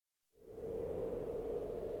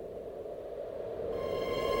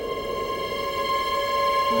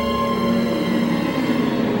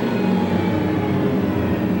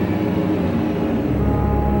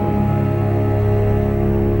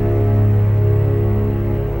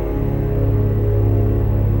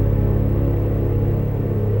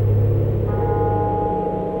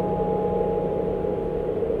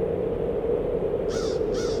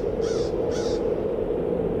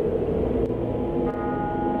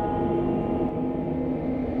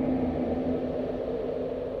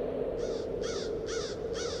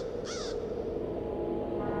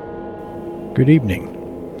Good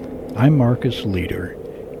evening. I'm Marcus Leader,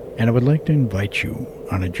 and I would like to invite you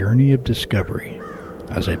on a journey of discovery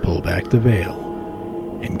as I pull back the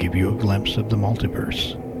veil and give you a glimpse of the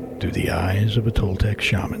multiverse through the eyes of a Toltec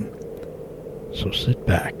shaman. So sit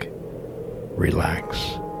back, relax,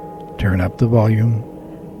 turn up the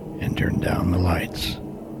volume, and turn down the lights.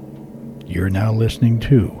 You're now listening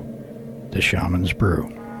to The Shaman's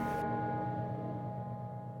Brew.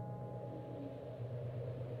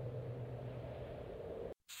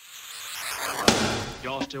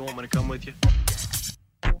 Y'all still want me to come with you?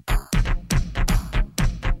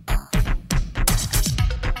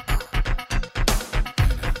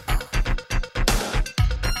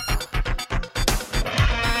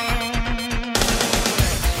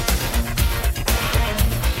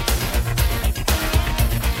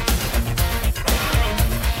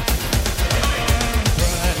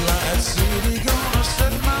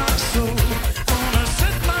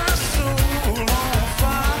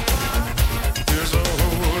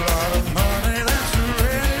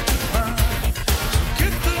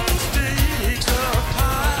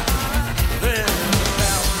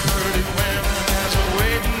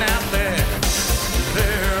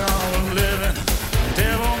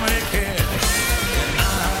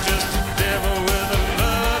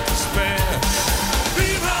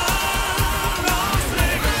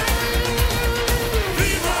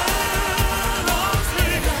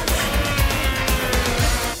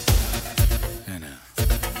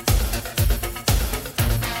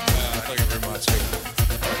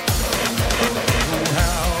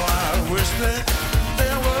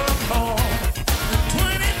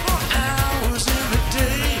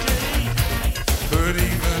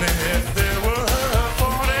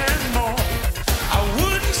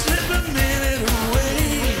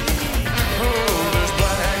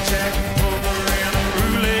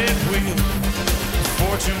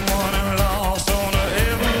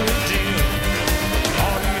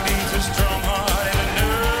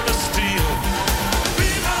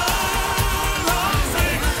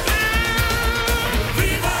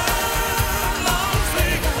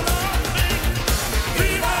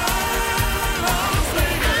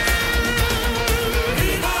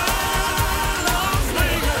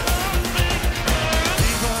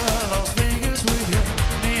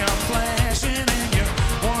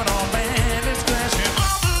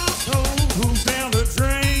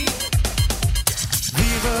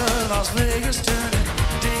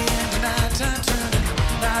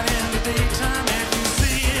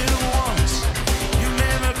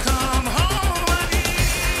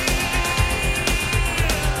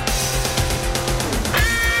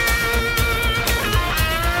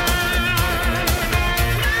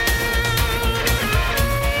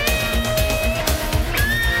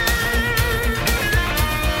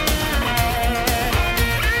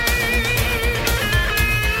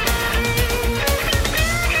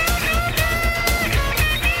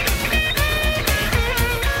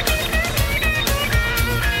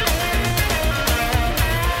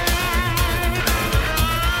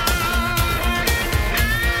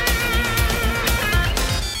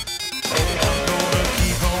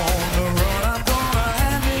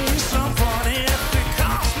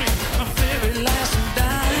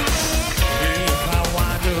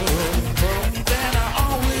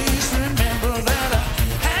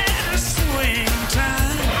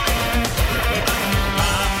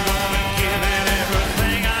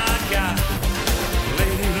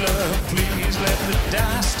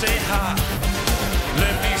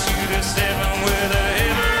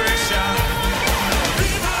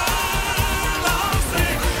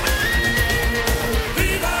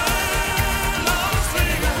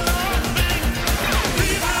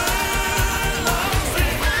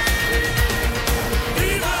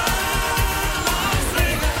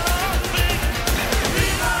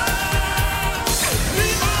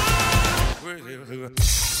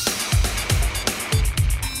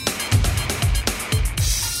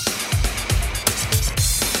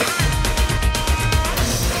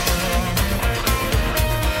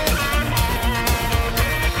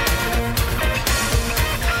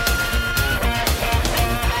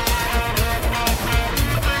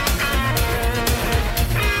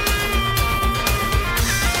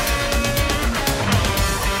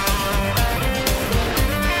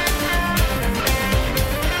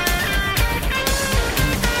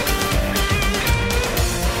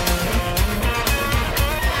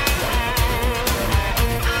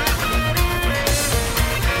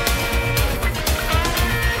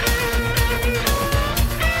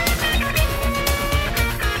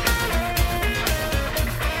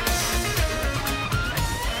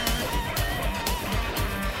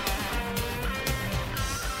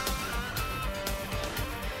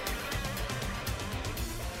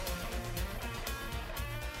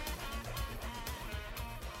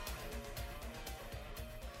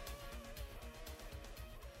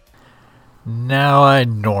 Now, I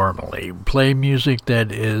normally play music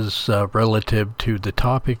that is relative to the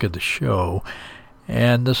topic of the show,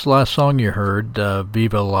 and this last song you heard,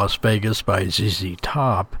 Viva Las Vegas by ZZ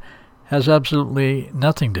Top, has absolutely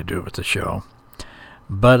nothing to do with the show.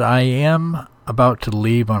 But I am about to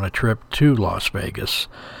leave on a trip to Las Vegas,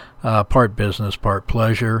 part business, part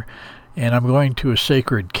pleasure, and I'm going to a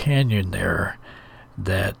sacred canyon there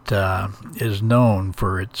that is known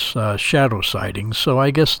for its shadow sightings, so I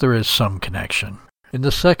guess there is some connection. In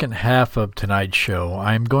the second half of tonight's show,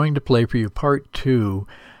 I'm going to play for you part 2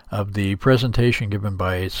 of the presentation given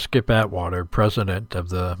by Skip Atwater, president of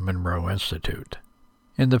the Monroe Institute.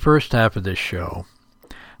 In the first half of this show,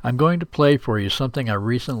 I'm going to play for you something I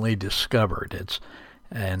recently discovered. It's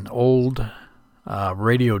an old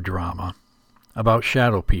radio drama about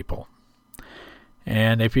shadow people.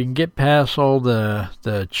 And if you can get past all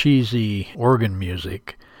the cheesy organ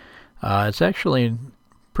music, it's actually a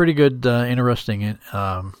pretty good, interesting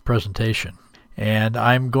presentation. And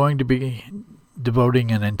I'm going to be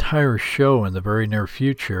devoting an entire show in the very near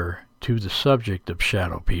future to the subject of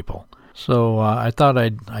shadow people. So I thought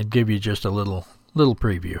I'd give you just a little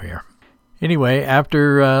preview here. Anyway,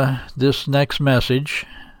 after this next message,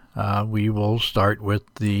 we will start with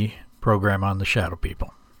the program on the shadow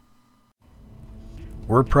people.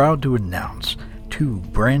 We're proud to announce 2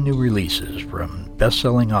 brand new releases from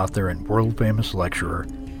best-selling author and world-famous lecturer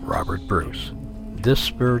Robert Bruce. This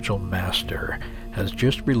spiritual master has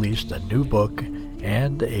just released a new book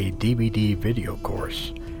and a DVD video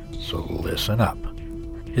course, so listen up.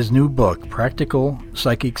 His new book, Practical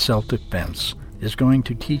Psychic Self-Defense, is going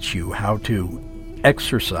to teach you how to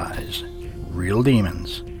exorcise real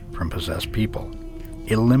demons from possessed people,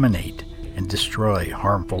 eliminate and destroy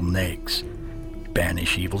harmful nags,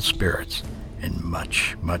 banish evil spirits, and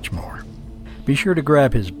much, much more. Be sure to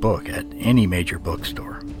grab his book at any major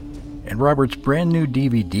bookstore. And Robert's brand new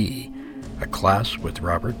DVD, A Class with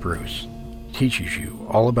Robert Bruce, teaches you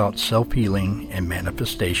all about self-healing and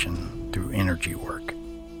manifestation through energy work.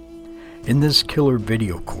 In this killer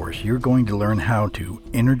video course, you're going to learn how to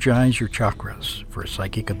energize your chakras for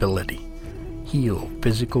psychic ability, heal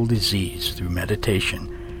physical disease through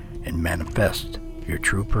meditation, and manifest your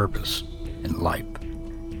true purpose in life.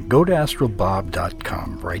 Go to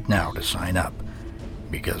astralbob.com right now to sign up,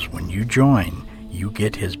 because when you join, you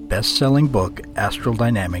get his best-selling book, Astral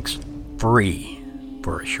Dynamics, free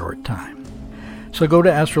for a short time. So go to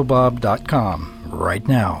astralbob.com right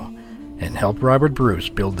now and help Robert Bruce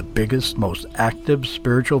build the biggest, most active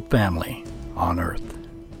spiritual family on Earth.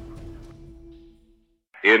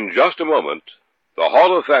 In just a moment, the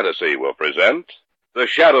Hall of Fantasy will present The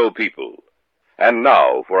Shadow People. And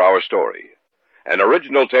now for our story. An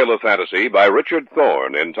original tale of fantasy by Richard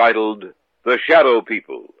Thorne entitled The Shadow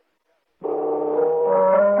People.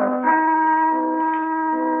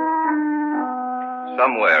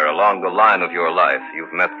 Somewhere along the line of your life,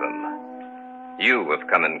 you've met them. You have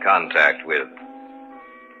come in contact with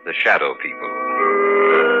the Shadow People.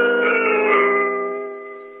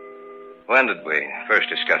 When did we first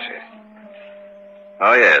discuss it?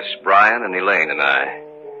 Oh, yes, Brian and Elaine and I.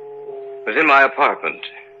 It was in my apartment.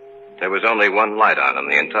 There was only one light on in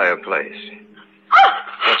the entire place.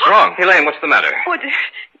 What's wrong? Elaine, what's the matter? Oh,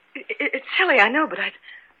 it's silly, I know, but I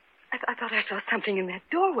thought I saw something in that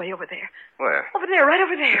doorway over there. Where? Over there, right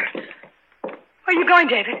over there. Where are you going,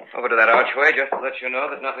 David? Over to that archway, just to let you know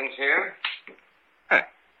that nothing's here. Huh.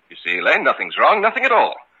 You see, Elaine, nothing's wrong, nothing at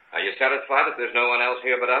all. Are you satisfied that there's no one else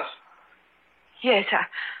here but us? Yes,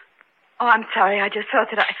 I'm sorry. I just thought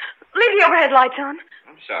that leave the overhead lights on.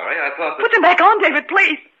 I'm sorry, I thought that... Put them back on, David,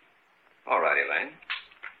 please. All right,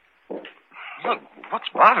 Elaine. Look, what's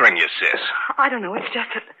bothering you, sis? I don't know. It's just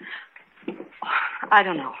that... I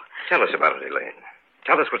don't know. Tell us about it, Elaine.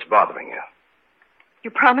 Tell us what's bothering you.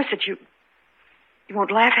 You promise that you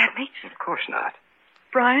won't laugh at me? Of course not.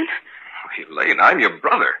 Brian? Oh, Elaine, I'm your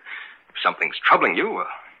brother. If something's troubling you,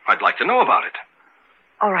 I'd like to know about it.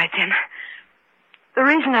 All right, then. The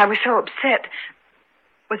reason I was so upset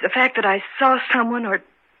was the fact that I saw someone or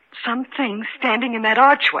something standing in that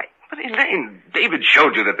archway. But, Elaine, David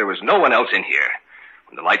showed you that there was no one else in here.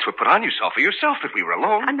 When the lights were put on, you saw for yourself that we were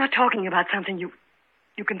alone. I'm not talking about something you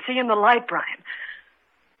can see in the light, Brian.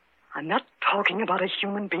 I'm not talking about a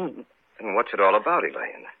human being. Then what's it all about,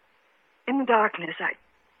 Elaine? In the darkness,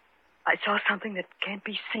 I saw something that can't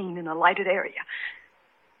be seen in a lighted area.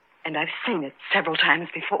 And I've seen it several times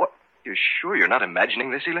before. You're sure you're not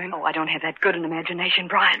imagining this, Elaine? Oh, I don't have that good an imagination,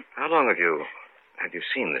 Brian. How long have you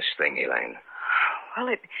seen this thing, Elaine? Well,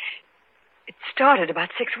 it started about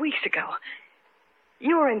 6 weeks ago.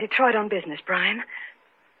 You were in Detroit on business, Brian.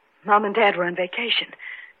 Mom and Dad were on vacation.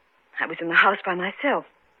 I was in the house by myself,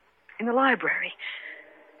 in the library.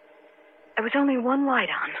 There was only one light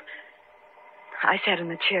on. I sat in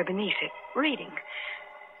the chair beneath it, reading.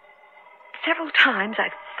 Several times I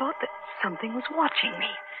thought that something was watching me.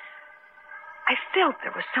 I felt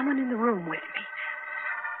there was someone in the room with me,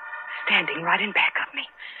 standing right in back of me.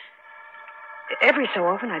 Every so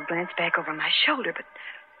often I'd glance back over my shoulder, but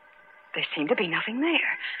there seemed to be nothing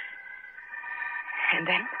there. And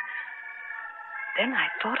then I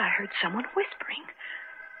thought I heard someone whispering.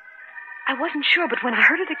 I wasn't sure, but when I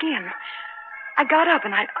heard it again, I got up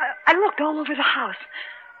and I looked all over the house.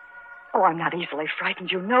 Oh, I'm not easily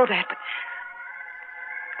frightened, you know that,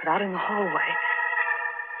 but out in the hallway,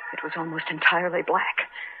 it was almost entirely black.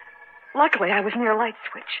 Luckily, I was near a light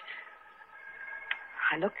switch.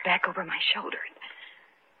 I looked back over my shoulder,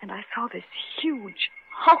 and I saw this huge,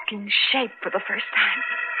 hulking shape for the first time.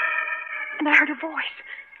 And I heard a voice.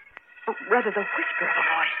 Or rather, the whisper of a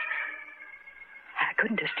voice. I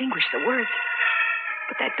couldn't distinguish the words,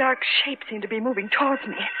 but that dark shape seemed to be moving towards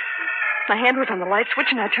me. My hand was on the light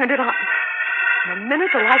switch, and I turned it on. In a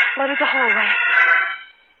minute, the light flooded the hallway.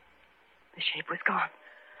 The shape was gone.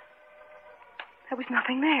 There was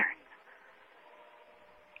nothing there.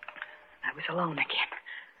 I was alone again.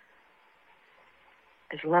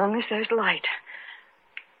 As long as there's light,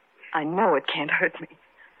 I know it can't hurt me.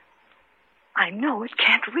 I know it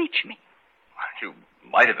can't reach me. You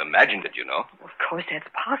might have imagined it, you know. Of course, that's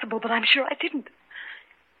possible, but I'm sure I didn't.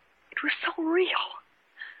 It was so real.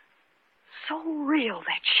 So real,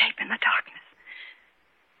 that shape in the darkness.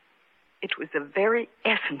 It was the very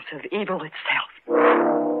essence of evil itself.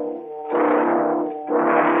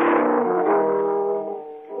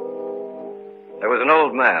 There was an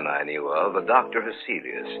old man I knew of, a Dr.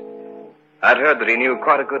 Heselius. I'd heard that he knew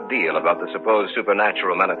quite a good deal about the supposed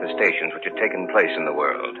supernatural manifestations which had taken place in the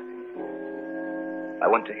world. I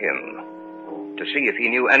went to him to see if he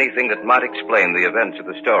knew anything that might explain the events of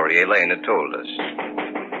the story Elaine had told us.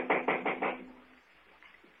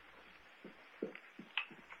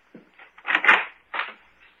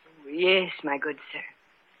 Yes, my good sir.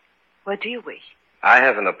 What do you wish? I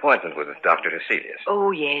have an appointment with Dr. Heselius. Oh,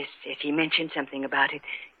 yes. He mentioned something about it.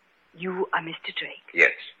 You are Mr. Drake?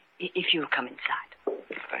 Yes. If you'll come inside.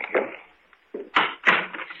 Thank you.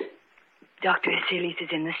 Dr. Heselius is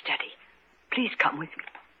in the study. Please come with me.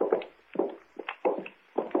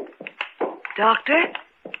 Doctor,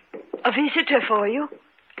 a visitor for you.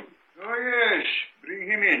 Oh, yes. Bring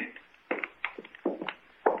him in.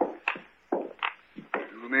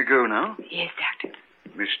 You may go now. Yes, Doctor.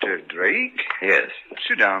 Mr. Drake? Yes.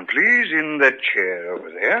 Sit down, please, in that chair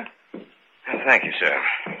over there. Thank you, sir.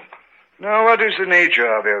 Now, what is the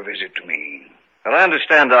nature of your visit to me? Well, I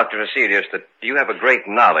understand, Dr. Heselius, that you have a great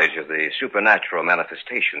knowledge of the supernatural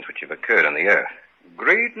manifestations which have occurred on the earth.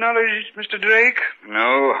 Great knowledge, Mr. Drake?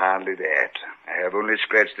 No, hardly that. I have only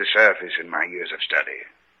scratched the surface in my years of study.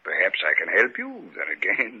 Perhaps I can help you. Then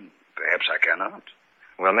again, perhaps I cannot.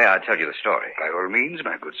 Well, may I tell you the story? By all means,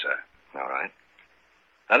 my good sir. All right.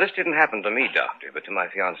 Now, this didn't happen to me, Doctor, but to my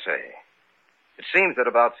fiancée. It seems that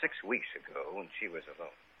about 6 weeks ago, when she was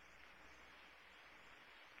alone.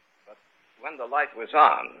 But when the light was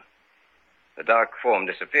on, the dark form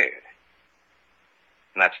disappeared.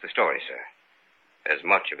 And that's the story, sir. As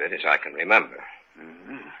much of it as I can remember.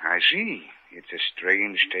 I see. It's a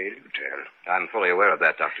strange tale you tell. I'm fully aware of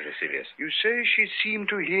that, Dr. Heselius. You say she seemed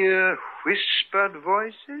to hear whispered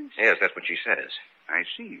voices? Yes, that's what she says. I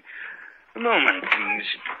see. A moment, please.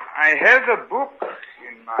 I have a book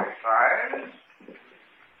in my files.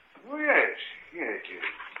 Oh, yes. Here it is.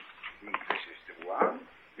 I think this is the one.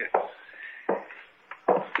 Yes.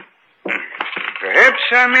 Perhaps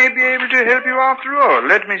I may be able to help you after all.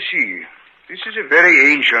 Let me see. This is a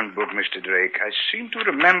very ancient book, Mr. Drake. I seem to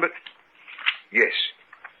remember... Yes.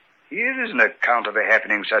 Here is an account of a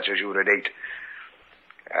happening such as you relate.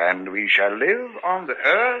 And we shall live on the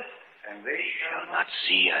earth, and they shall not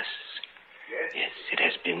see us. Yes, it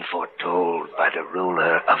has been foretold by the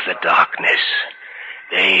ruler of the darkness.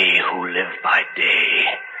 They who live by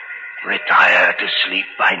day, retire to sleep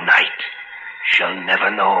by night, shall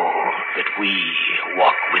never know that we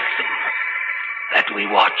walk with them, that we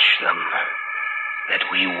watch them, that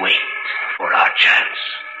we wait for our chance.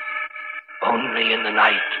 Only in the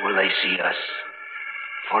night will they see us,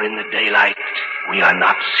 for in the daylight we are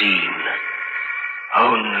not seen.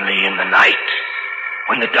 Only in the night,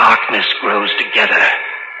 when the darkness grows together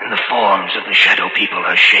and the forms of the shadow people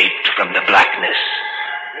are shaped from the blackness,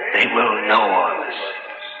 they will know us.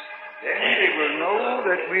 Then they will know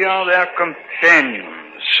that we are their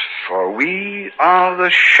companions, for we are the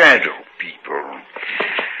shadow people.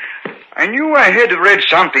 I knew I had read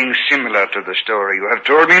something similar to the story you have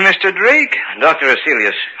told me, Mr. Drake. Dr.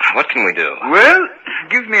 Heselius, what can we do? Well,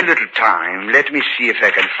 give me a little time. Let me see if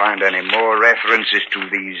I can find any more references to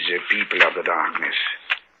these people of the darkness.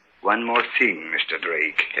 One more thing, Mr.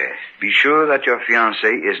 Drake. Yes. Be sure that your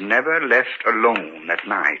fiancée is never left alone at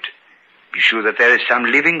night. Be sure that there is some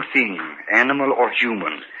living thing, animal or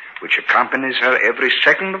human, which accompanies her every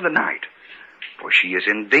second of the night. For she is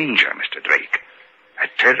in danger, Mr. Drake. A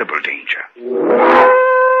terrible danger.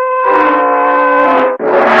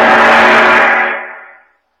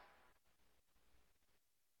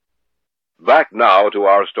 Back now to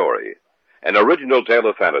our story. An original tale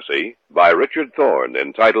of fantasy by Richard Thorne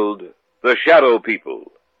entitled The Shadow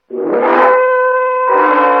People.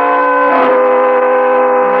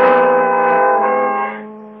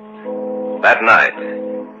 That night,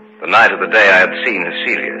 the night of the day I had seen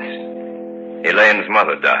Heselius, Elaine's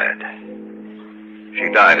mother died. She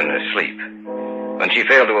died in her sleep. When she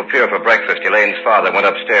failed to appear for breakfast, Elaine's father went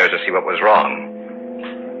upstairs to see what was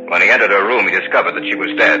wrong. When he entered her room, he discovered that she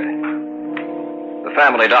was dead. The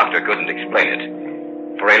family doctor couldn't explain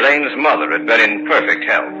it, for Elaine's mother had been in perfect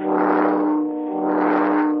health.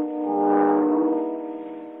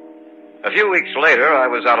 A few weeks later, I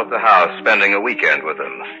was out of the house spending a weekend with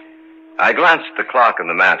them. I glanced at the clock on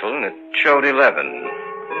the mantel, and it showed 11.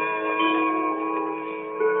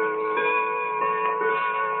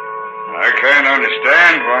 I can't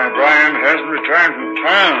understand why Brian hasn't returned from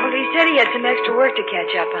town. Well, he said he had some extra work to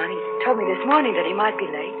catch up on. He told me this morning that he might be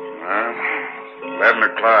late. 11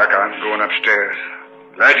 o'clock. I'm going upstairs.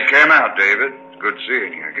 Glad you came out, David. Good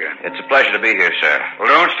seeing you again. It's a pleasure to be here, sir. Well,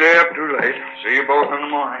 don't stay up too late. See you both in the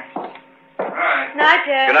morning. Bye. Night,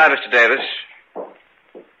 Dad. Good night, Mr. Davis.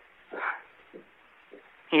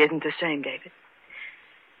 He isn't the same, David.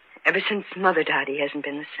 Ever since Mother died, he hasn't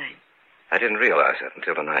been the same. I didn't realize that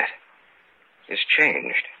until tonight. He's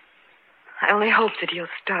changed. I only hope that he'll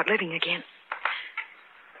start living again.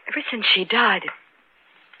 Ever since she died,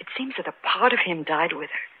 it seems that a part of him died with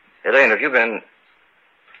her. Elaine, have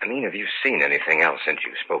you seen anything else since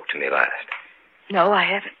you spoke to me last? No, I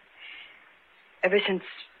haven't. Ever since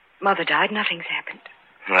Mother died, nothing's happened.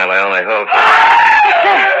 Well, I only hope...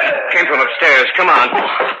 Came from upstairs. Come on.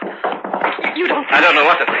 You don't think... I don't know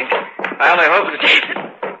what to think. I only hope that...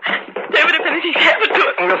 David, if anything's happened to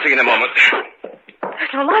it... We'll see in a moment.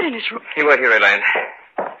 There's no light in his room. You wait here, Elaine.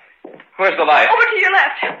 Where's the light? Over to your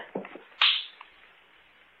left.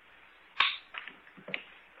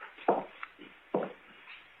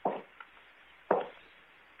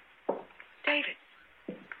 David,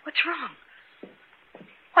 what's wrong?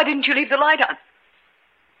 Why didn't you leave the light on?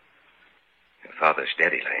 Your father's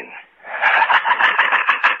dead, Elaine.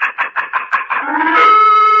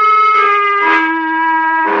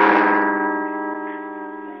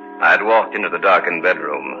 I had walked into the darkened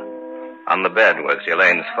bedroom. On the bed was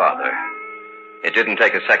Elaine's father. It didn't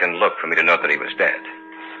take a second look for me to know that he was dead.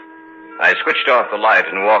 I switched off the light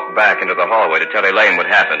and walked back into the hallway to tell Elaine what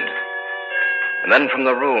happened. And then from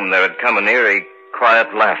the room there had come an eerie,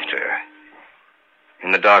 quiet laughter.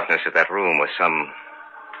 In the darkness of that room was some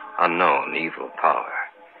unknown evil power.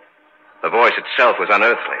 The voice itself was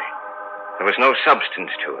unearthly. There was no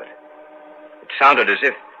substance to it. It sounded as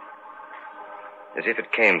if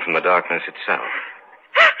it came from the darkness itself.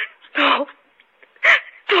 No.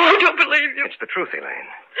 No, I don't believe you. It's the truth, Elaine.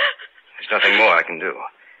 There's nothing more I can do.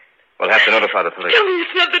 We'll have to notify the police. Tell me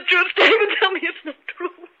it's not the truth, David. Tell me it's not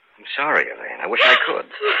true. I'm sorry, Elaine. I wish I could.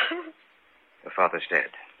 Your father's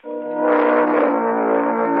dead.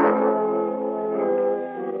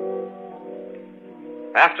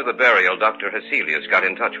 After the burial, Dr. Heselius got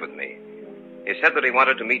in touch with me. He said that he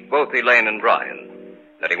wanted to meet both Elaine and Brian,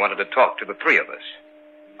 that he wanted to talk to the three of us.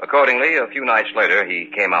 Accordingly, a few nights later, he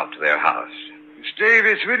came out to their house. Miss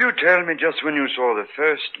Davis, will you tell me just when you saw the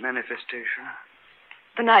first manifestation?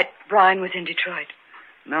 The night Brian was in Detroit.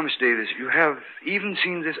 Now, Miss Davis, you have even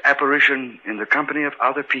seen this apparition in the company of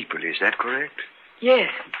other people, is that correct?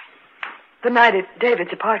 Yes. The night at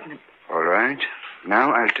David's apartment. All right.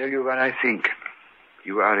 Now I'll tell you what I think.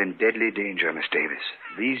 You are in deadly danger, Miss Davis.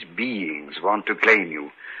 These beings want to claim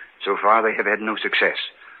you. So far, they have had no success.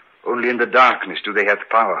 Only in the darkness do they have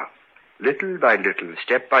power. Little by little,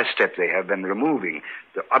 step by step, they have been removing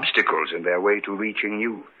the obstacles in their way to reaching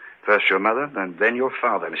you. First your mother, and then your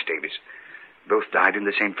father, Miss Davis. Both died in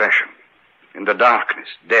the same fashion. In the darkness,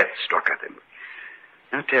 death struck at them.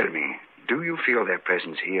 Now tell me, do you feel their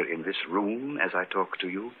presence here in this room as I talk to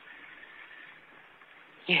you?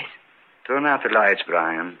 Yes. Turn out the lights,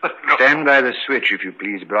 Brian. But no. Stand by the switch, if you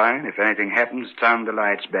please, Brian. If anything happens, turn the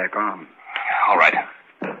lights back on. All right.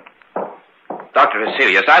 Dr.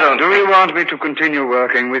 Heselius, I don't... Do you want me to continue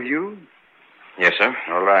working with you? Yes, sir.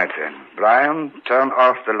 All right, then. Brian, turn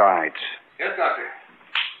off the lights. Yes, Doctor.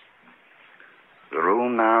 The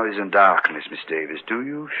room now is in darkness, Miss Davis. Do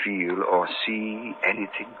you feel or see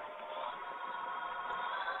anything?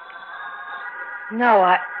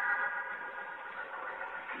 No,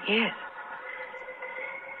 Yes.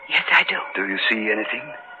 Yes, I do. Do you see anything?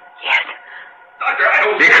 Yes. Doctor, I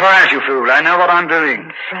don't... Be quiet, you fool. I know what I'm doing.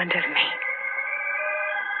 In front of me.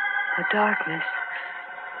 The darkness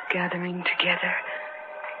gathering together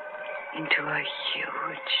into a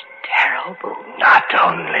huge, terrible... Not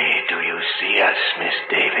only do you see us, Miss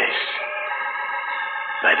Davis,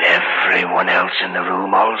 but everyone else in the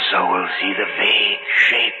room also will see the vague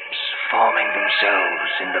shapes forming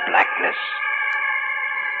themselves in the blackness.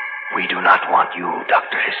 We do not want you,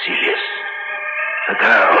 Dr. Heselius. The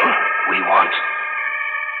girl we want.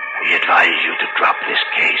 We advise you to drop this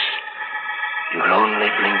case. You'll only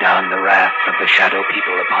bring down the wrath of the shadow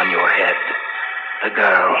people upon your head. The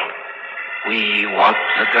girl. We want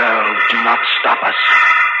the girl. Do not stop us.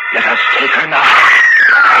 Let us take her now.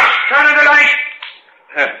 Turn on the light!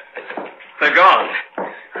 They're gone.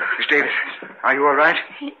 Miss Davis, are you all right?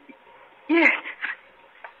 Yes.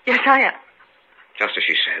 Yes, I am. Just as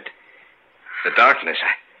she said. The darkness.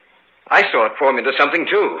 I saw it form into something,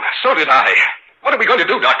 too. So did I. What are we going to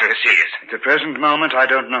do, Dr. Heselius? At the present moment, I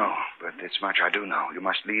don't know. But this much I do know. You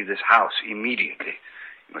must leave this house immediately.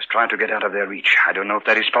 You must try to get out of their reach. I don't know if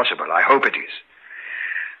that is possible. I hope it is.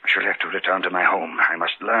 I shall have to return to my home. I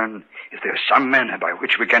must learn if there is some manner by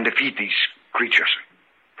which we can defeat these creatures.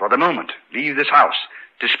 For the moment, leave this house.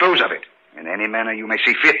 Dispose of it in any manner you may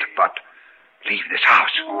see fit, but leave this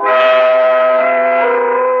house.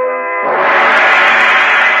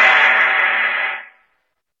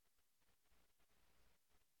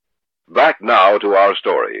 Back now to our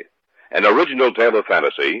story. An original tale of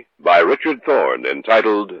fantasy by Richard Thorne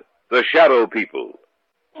entitled The Shadow People.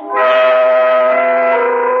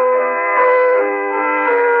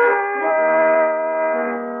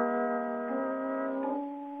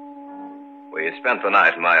 We spent the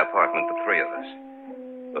night in my apartment, the three of us.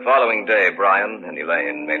 The following day, Brian and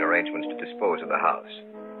Elaine made arrangements to dispose of the house.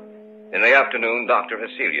 In the afternoon, Dr.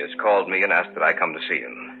 Heselius called me and asked that I come to see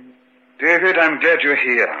him. David, I'm glad you're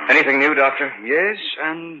here. Anything new, Doctor? Yes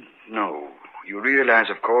and no. You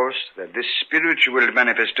realize, of course, that this spiritual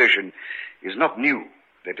manifestation is not new,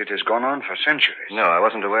 that it has gone on for centuries. No, I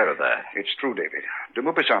wasn't aware of that. It's true, David. De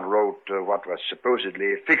Maupassant wrote what was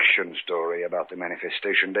supposedly a fiction story about the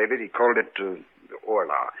manifestation, David. He called it the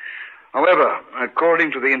Orla. However,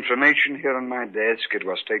 according to the information here on my desk, it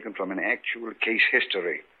was taken from an actual case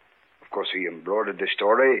history. Of course, he embroidered the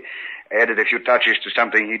story, added a few touches to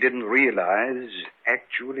something he didn't realize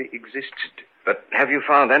actually existed. But have you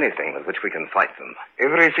found anything with which we can fight them?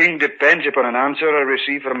 Everything depends upon an answer I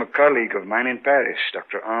received from a colleague of mine in Paris,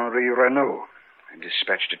 Dr. Henri Renaud. I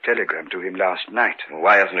dispatched a telegram to him last night.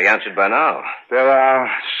 Why hasn't he answered by now? There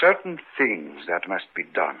are certain things that must be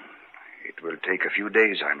done. It will take a few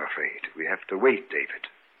days, I'm afraid. We have to wait, David.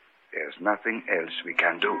 There's nothing else we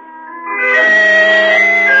can do.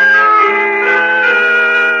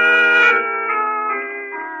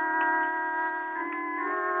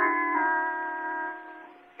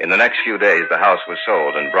 In the next few days, the house was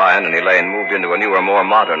sold, and Brian and Elaine moved into a newer, more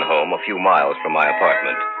modern home a few miles from my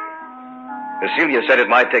apartment. Cecilia said it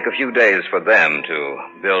might take a few days for them to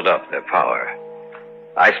build up their power.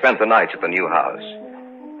 I spent the nights at the new house.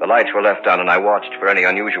 The lights were left on, and I watched for any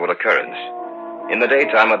unusual occurrence. In the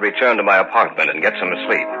daytime, I'd return to my apartment and get some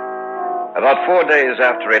sleep. About 4 days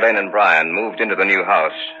after Elaine and Brian moved into the new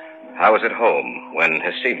house, I was at home when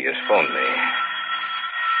Heselius phoned me.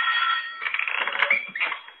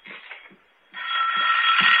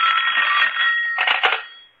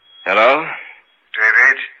 Hello?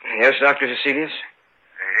 David? Yes, Dr. Heselius?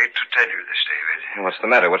 I hate to tell you this, David. What's the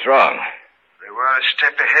matter? What's wrong? They were a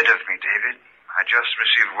step ahead of me, David. I just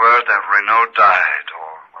received word that Renaud died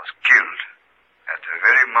or was killed. At the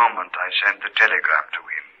very moment I sent the telegram to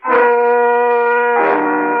him.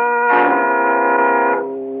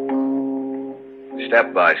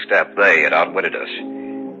 Step by step, they had outwitted us.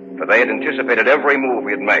 For they had anticipated every move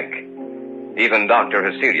we'd make. Even Dr.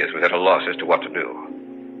 Heselius was at a loss as to what to do.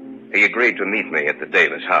 He agreed to meet me at the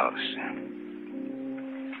Davis house.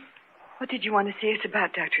 What did you want to see us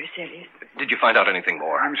about, Dr. Heselius? Did you find out anything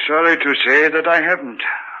more? I'm sorry to say that I haven't.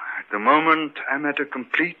 At the moment, I'm at a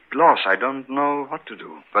complete loss. I don't know what to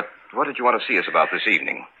do. But what did you want to see us about this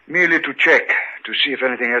evening? Merely to check, to see if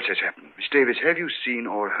anything else has happened. Miss Davis, have you seen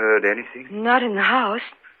or heard anything? Not in the house,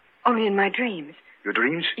 only in my dreams. Your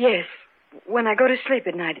dreams? Yes. When I go to sleep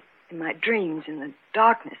at night, In my dreams, in the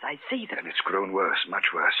darkness, I see them. And it's grown worse, much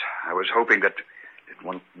worse. I was hoping that it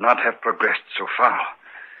would not have progressed so far.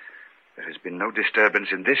 There has been no disturbance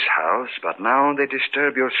in this house, but now they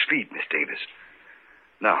disturb your sleep, Miss Davis.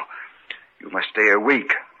 Now, you must stay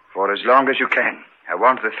awake for as long as you can. I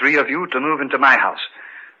want the three of you to move into my house.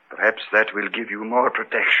 Perhaps that will give you more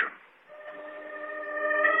protection.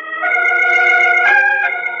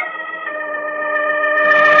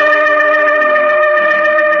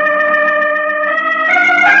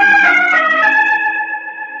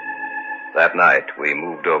 That night, we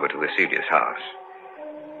moved over to the Celia's house.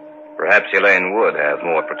 Perhaps Elaine would have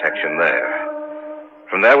more protection there.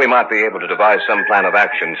 From there, we might be able to devise some plan of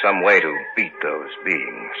action, some way to beat those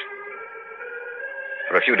beings.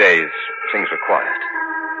 For a few days, things were quiet.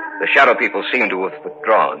 The shadow people seemed to have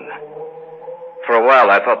withdrawn. For a while,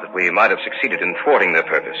 I thought that we might have succeeded in thwarting their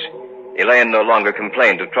purpose. Elaine no longer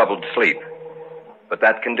complained of troubled sleep. But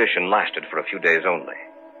that condition lasted for a few days only.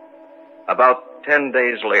 About 10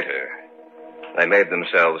 days later, they made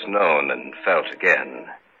themselves known and felt again.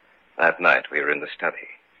 That night, we were in the study,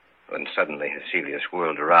 when suddenly Celia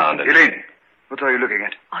whirled around and... Elaine, what are you looking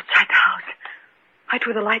at? Outside the house. Right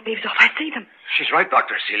where the light leaves off, I see them. She's right,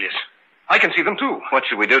 Dr. Celius. I can see them, too. What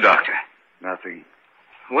should we do, Doctor? Nothing.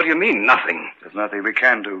 What do you mean, nothing? There's nothing we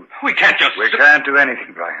can do. We can't just... We can't do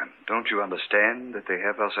anything, Brian. Don't you understand that they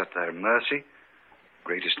have us at their mercy? The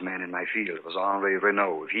greatest man in my field was Henri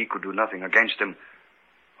Renault. If he could do nothing against them,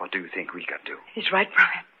 what do you think we can do? He's right,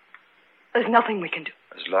 Brian. There's nothing we can do.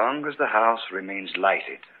 As long as the house remains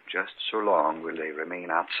lighted, just so long will they remain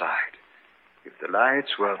outside. If the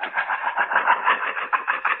lights were to...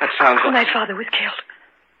 That sounds When my father was killed,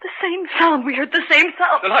 the same sound. We heard the same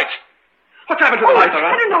sound. The lights. What's happened to the lights, all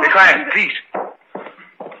right? I don't know. Be quiet, please.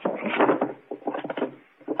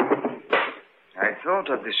 I thought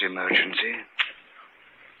of this emergency.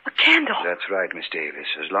 A candle. That's right, Miss Davis.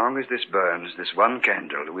 As long as this burns, this one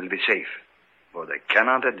candle will be safe. For they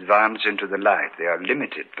cannot advance into the light. They are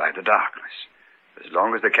limited by the darkness. As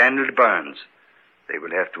long as the candle burns, they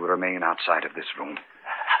will have to remain outside of this room.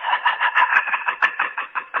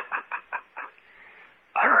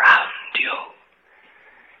 Around you,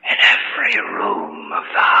 in every room of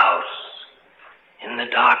the house, in the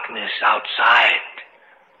darkness outside,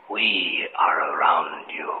 we are around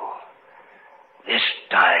you. This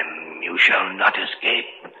time you shall not escape.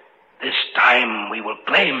 This time we will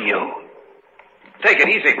claim you. Take it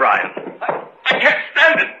easy, Brian. I can't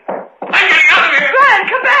stand it. I'm getting out of here. Brian,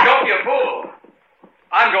 come back! Don't be a fool.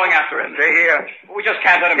 I'm going after him. Stay here. We just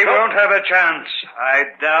can't let him He go. won't have a chance. I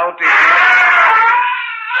doubt it.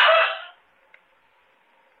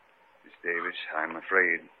 Miss Davis, I'm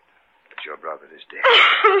afraid that your brother is dead.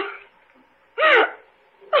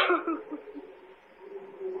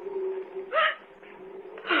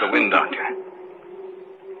 The wind, Doctor.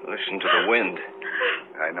 Listen to the wind.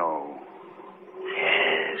 I know.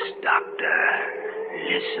 Yes, Doctor.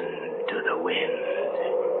 Listen to the wind.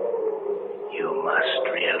 You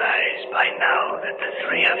must realize by now that the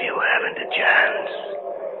three of you haven't a chance.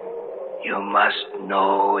 You must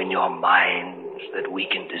know in your minds that we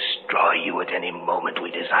can destroy you at any moment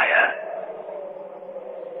we desire.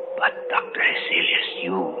 But, Dr. Hecelius,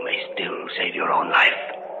 you may still save your own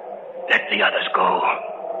life. Let the others go.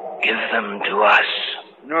 Give them to us.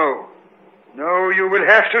 No. No, you will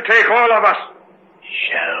have to take all of us.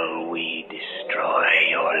 Shall we destroy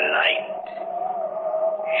your light?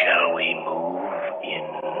 Shall we move in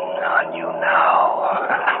on you now?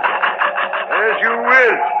 As you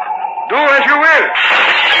will. Do as you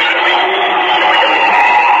will.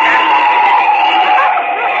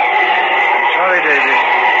 I'm sorry, David.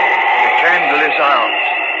 The candle is out.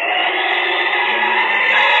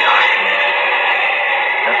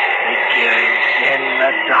 In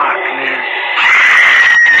the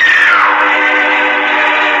darkness.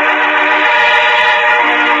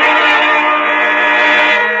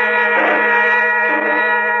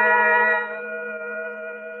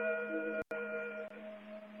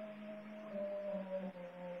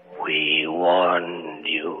 We warned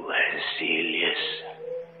you, Hecelius.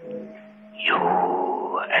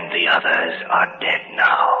 You and the others are dead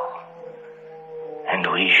now. And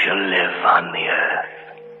we shall live on the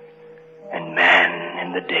earth. And man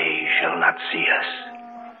in the day shall not see us.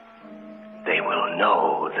 They will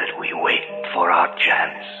know that we wait for our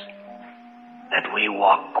chance, that we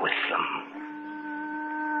walk with them.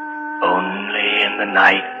 Only in the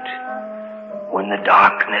night, when the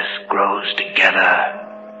darkness grows together,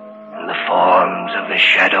 and the forms of the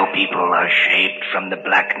shadow people are shaped from the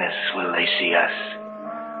blackness, will they see us.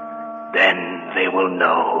 Then they they will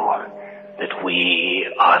know that we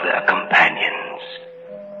are their companions.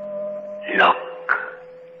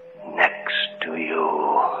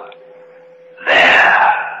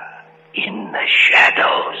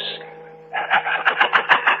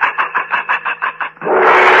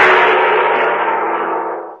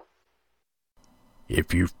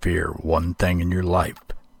 If you fear one thing in your life,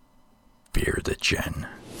 fear the Jinn.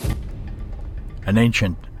 An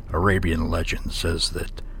ancient Arabian legend says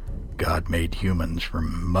that God made humans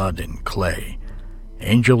from mud and clay,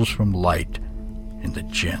 angels from light, and the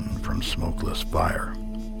Jinn from smokeless fire.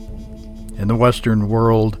 In the Western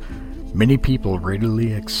world, many people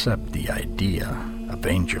readily accept the idea of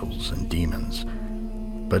angels and demons,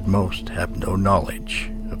 but most have no knowledge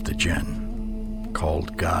of the Jinn,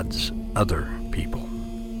 called God's other people.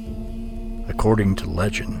 According to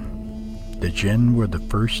legend, the Jinn were the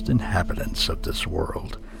first inhabitants of this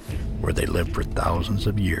world, where they lived for thousands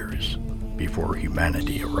of years before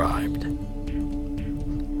humanity arrived.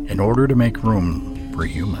 In order to make room for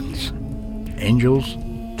humans, angels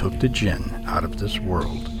took the Jinn out of this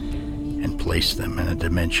world and placed them in a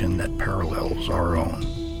dimension that parallels our own.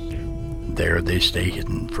 There they stay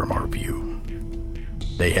hidden from our view.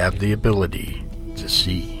 They have the ability to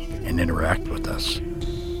see and interact with us,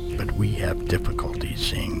 but we have difficulty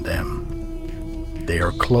seeing them. They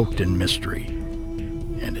are cloaked in mystery,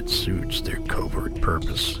 and it suits their covert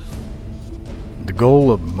purpose. The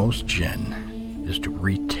goal of most Jinn is to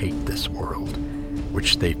retake this world,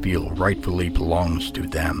 which they feel rightfully belongs to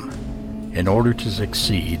them. In order to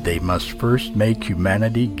succeed, they must first make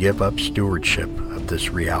humanity give up stewardship of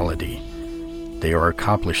this reality. They are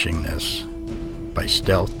accomplishing this by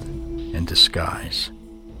stealth and disguise.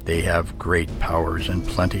 They have great powers and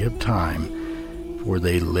plenty of time, for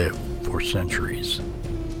they live for centuries.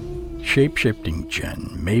 Shape-shifting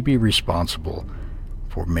Jinn may be responsible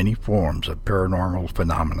for many forms of paranormal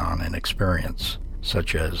phenomenon and experience,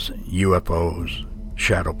 such as UFOs,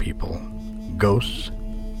 shadow people, ghosts,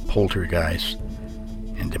 poltergeists,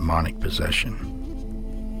 and demonic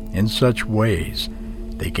possession. In such ways,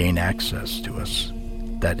 they gain access to us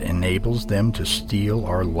that enables them to steal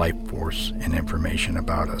our life force and information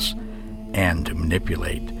about us, and to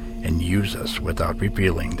manipulate and use us without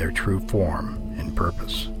revealing their true form and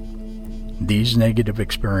purpose. These negative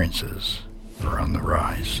experiences are on the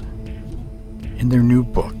rise. In their new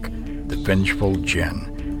book, The Vengeful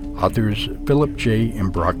Jinn, authors Philip J.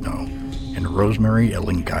 Imbrogno and Rosemary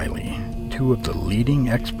Ellen Guiley, two of the leading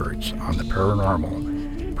experts on the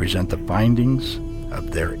paranormal, present the findings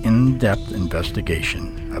of their in-depth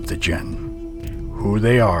investigation of the Jinn, who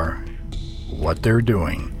they are, what they're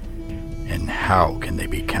doing, and how can they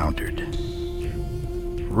be countered.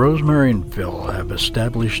 Rosemary and Phil have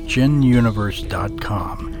established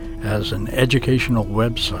JinnUniverse.com as an educational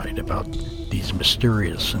website about these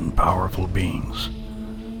mysterious and powerful beings.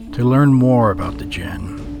 To learn more about the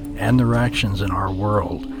Jinn and their actions in our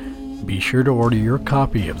world, be sure to order your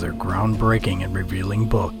copy of their groundbreaking and revealing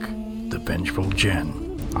book, The Vengeful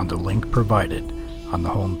Jinn, on the link provided on the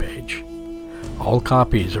homepage. All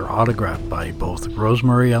copies are autographed by both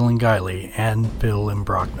Rosemary Ellen Guiley and Phil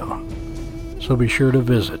Imbrogno. So be sure to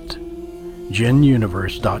visit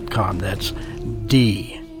JinnUniverse.com. That's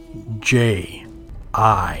DJINN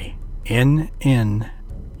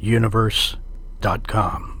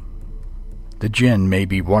Universe.com. The Jinn may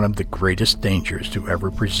be one of the greatest dangers to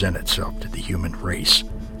ever present itself to the human race.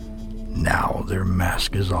 Now their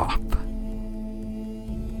mask is off.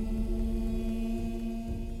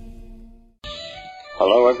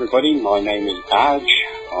 Hello everybody, my name is Badge.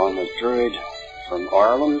 I'm a druid from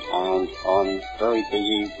Ireland and I'm very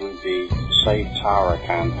busy with the Save Tara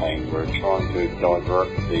campaign. We're trying to divert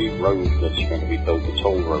the road that's going to be built, the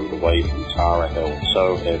toll road, away from Tara Hill.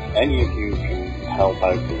 So if any of you can help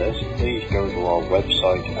out with this, please go to our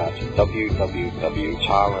website at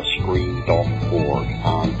www.tarascreen.org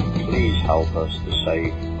and please help us to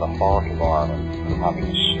save the heart of Ireland from having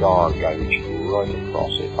a scar gouged right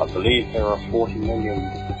across it. I believe there are 40 million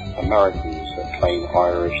Americans that claim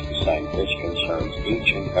Irish descent. This concerns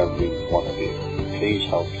each and every one of you. Please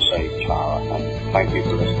help to save Tara, and thank you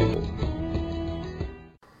for listening.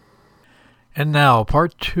 And now,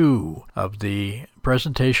 part 2 of the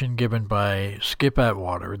presentation given by Skip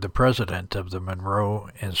Atwater, the president of the Monroe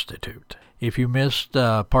Institute. If you missed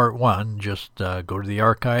part 1, just go to the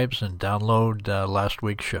archives and download last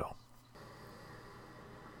week's show.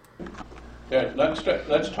 Yeah,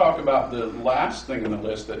 let's talk about the last thing on the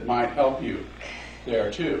list that might help you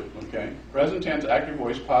there too. Okay, present tense, active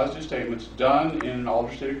voice, positive statements done in an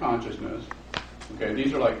altered state of consciousness. Okay,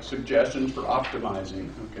 these are like suggestions for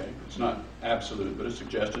optimizing. Okay, it's not absolute, but a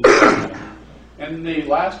suggestion. And the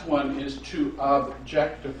last one is to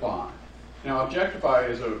objectify. Now, objectify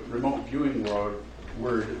is a remote viewing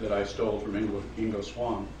word that I stole from Ingo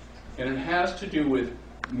Swann, and it has to do with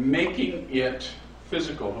making it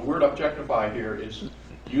physical. The word objectify here is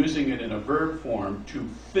using it in a verb form to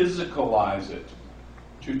physicalize it.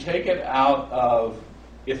 to take it out of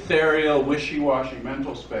ethereal, wishy-washy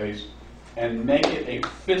mental space and make it a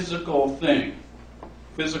physical thing,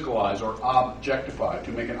 physicalize or objectify,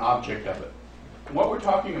 to make an object of it. And what we're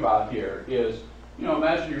talking about here is,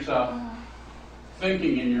 imagine yourself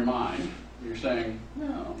thinking in your mind. You're saying,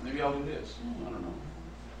 no, maybe I'll do this. I don't know.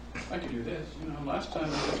 I could do this. Last time I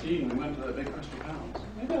was 15, we went to that big Crystal Palace.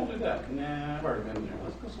 Maybe I'll do that. Nah, I've already been there.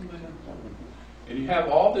 Let's go someplace else. And you have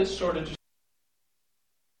all this sort of just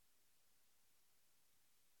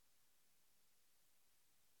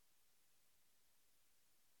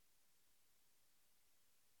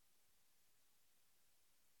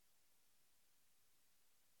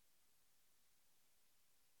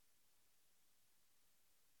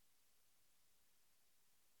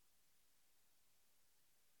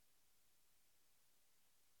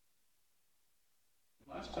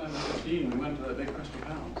Last time I was 15, we went to that big Crystal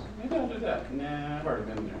Palace. Maybe I'll do that. Nah, I've already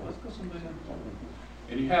been there. Let's go someplace else.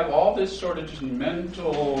 And you have all this sort of just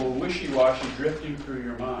mental wishy-washy drifting through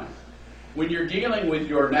your mind. When you're dealing with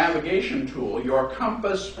your navigation tool, your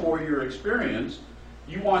compass for your experience,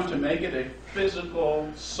 you want to make it a physical,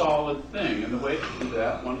 solid thing. And the way to do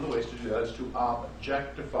that, one of the ways to do that is to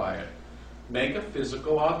objectify it. Make a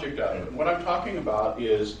physical object out of it. And what I'm talking about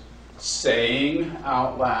is saying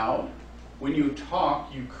out loud. When you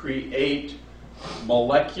talk, you create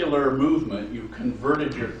molecular movement. You've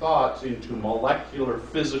converted your thoughts into molecular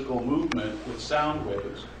physical movement with sound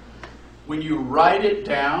waves. When you write it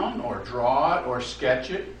down or draw it or sketch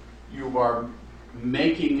it, you are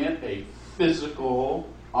making it a physical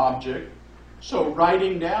object. So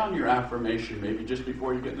writing down your affirmation maybe just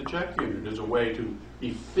before you get in the check unit is a way to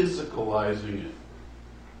be physicalizing it.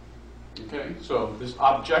 Okay, so this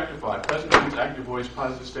objectify, present tense, active voice,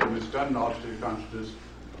 positive statements, done in alternative consciousness,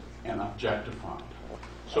 and objectified.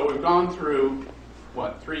 So we've gone through,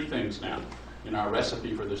 three things now in our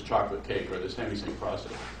recipe for this chocolate cake or this hemisync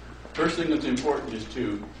process. First thing that's important is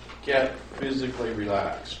to get physically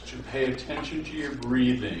relaxed, to pay attention to your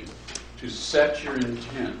breathing, to set your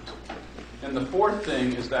intent. And the fourth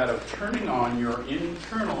thing is that of turning on your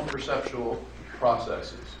internal perceptual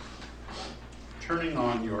processes. Turning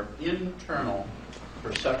on your internal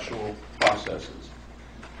perceptual processes.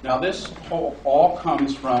 Now this all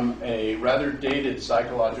comes from a rather dated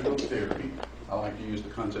psychological theory. I like to use the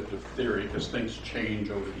concept of theory because things change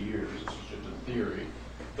over the years. It's just a theory.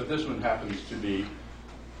 But this one happens to be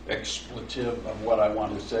expletive of what I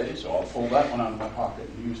want to say, so I'll pull that one out of my pocket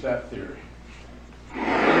and use that theory.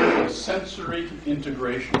 Sensory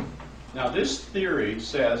integration. Now this theory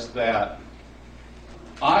says that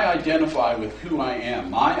I identify with who I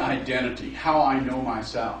am, my identity, how I know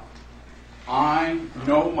myself. I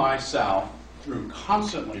know myself through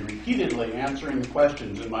constantly, repeatedly answering the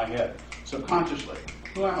questions in my head, subconsciously.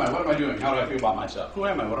 Who am I? What am I doing? How do I feel about myself? Who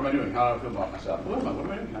am I? What am I doing? How do I feel about myself? Who am I? What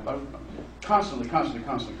am I doing? How do I feel about myself? Constantly.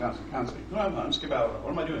 Who am I? I'm Skip Out.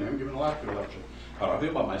 What am I doing? I'm giving a laughter lecture. How do I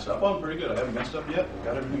feel about myself? Well, I'm pretty good. I haven't messed up yet. I've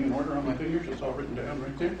got everything in order on my fingers. It's all written down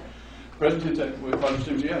right there. Present tense with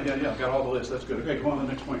positive statements. Yeah. I've got all the lists. That's good. Okay, go on to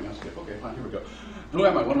the next point now, Skip. Okay, fine. Here we go. Who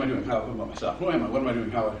am I? What am I doing? How do I feel about myself? Who am I? What am I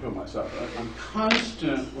doing? How do I feel about myself? I'm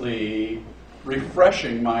constantly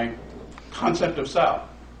refreshing my concept of self.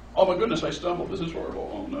 Oh my goodness, I stumbled. This is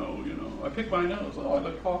horrible. Oh no, I picked my nose. Oh, I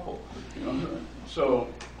look awful. So,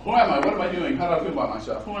 who am I? What am I doing? How do I feel about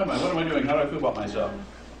myself? Who am I? What am I doing? How do I feel about myself?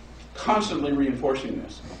 Constantly reinforcing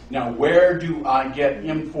this. Now, where do I get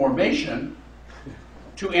information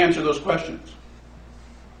to answer those questions?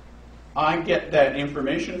 I get that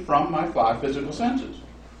information from my 5 physical senses.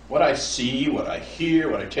 What I see, what I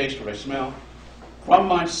hear, what I taste, what I smell. From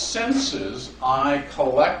my senses, I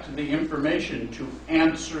collect the information to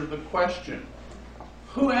answer the question.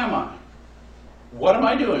 Who am I? What am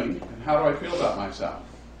I doing? And how do I feel about myself?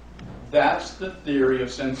 That's the theory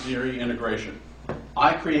of sensory integration.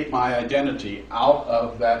 I create my identity out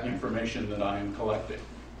of that information that I am collecting.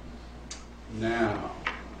 Now,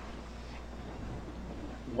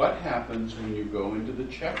 what happens when you go into the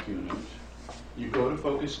check unit? You go to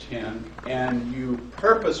focus 10, and you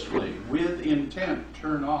purposefully, with intent,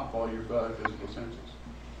 turn off all your 5 physical senses.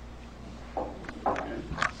 Okay?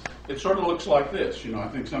 It sort of looks like this. I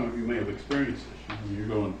think some of you may have experienced this. You're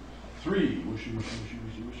going 3, wishy,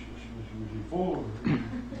 4,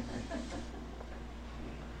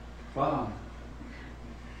 5,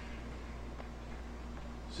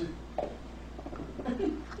 6,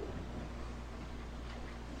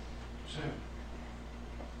 7.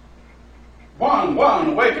 One,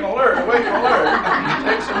 awake and alert.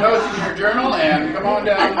 Take some notes in your journal and come on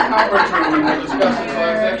down to the conference room and we'll discuss this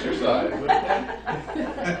last exercise.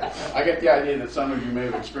 I get the idea that some of you may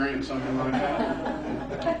have experienced something like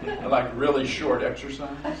that. Like really short exercise.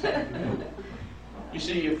 You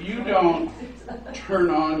see, if you don't turn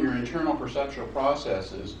on your internal perceptual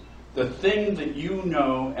processes, the thing that you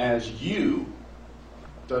know as you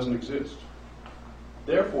doesn't exist.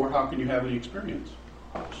 Therefore, how can you have any experience?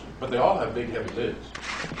 But they all have big, heavy lids.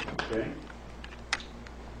 Okay?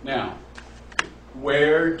 Now,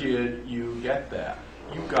 where did you get that?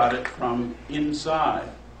 You got it from inside.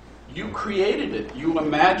 You created it. You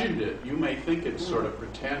imagined it. You may think it's sort of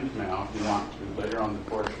pretend now if you want to. Later on the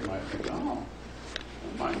course you might think, oh,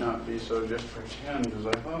 it might not be so just pretend as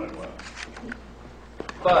I thought it was.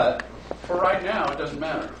 But for right now, it doesn't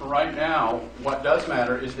matter. For right now, what does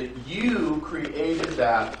matter is that you created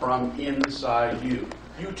that from inside you.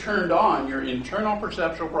 You turned on your internal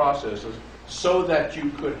perceptual processes so that you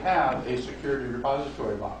could have a security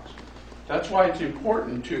repository box. That's why it's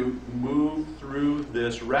important to move through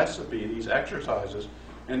this recipe, these exercises,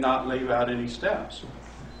 and not leave out any steps.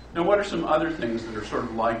 Now, what are some other things that are sort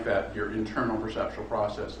of like that, your internal perceptual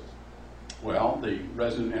processes? Well, the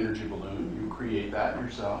resonant energy balloon, you create that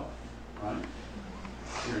yourself, right?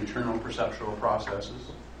 Your internal perceptual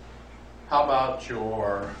processes. How about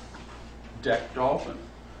your deck dolphin,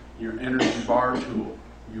 your energy bar tool?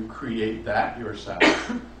 You create that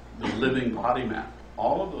yourself. The living body map.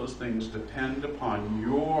 All of those things depend upon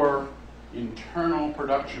your internal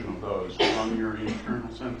production of those from your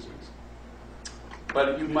internal senses.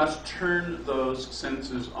 But you must turn those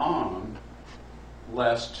senses on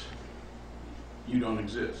lest you don't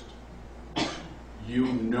exist. You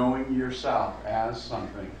knowing yourself as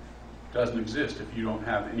something doesn't exist if you don't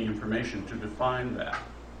have any information to define that.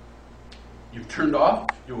 You've turned off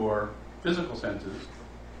your physical senses.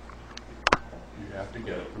 You have to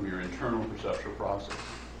get it from your internal perceptual process.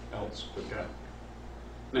 Else, forget.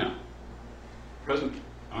 Now, I've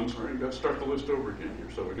got to start the list over again here.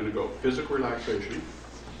 So we're going to go physical relaxation,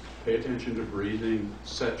 pay attention to breathing,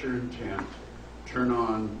 set your intent, turn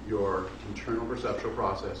on your internal perceptual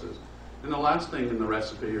processes. And the last thing in the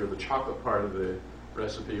recipe, or the chocolate part of the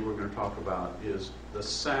recipe we're going to talk about, is the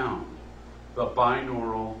sound, the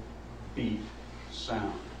binaural beat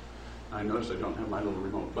sound. I notice I don't have my little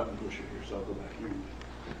remote button pusher here, so I'll go back here.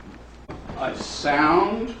 A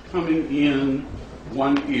sound coming in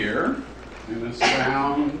one ear, and a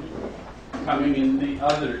sound coming in the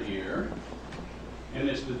other ear. And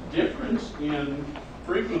it's the difference in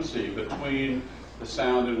frequency between the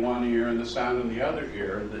sound in one ear and the sound in the other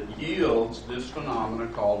ear that yields this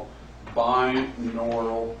phenomenon called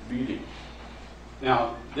binaural beating.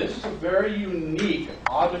 Now, this is a very unique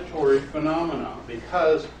auditory phenomenon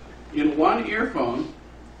because in one earphone,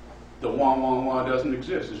 the wah, wah, wah doesn't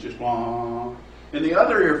exist. It's just wah. In the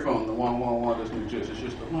other earphone, the wah, wah, wah doesn't exist. It's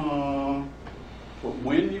just the wah. But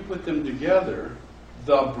when you put them together,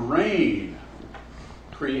 the brain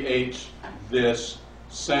creates this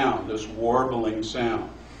sound, this warbling sound.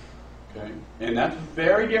 Okay? And that's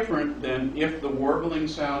very different than if the warbling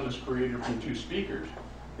sound is created from two speakers,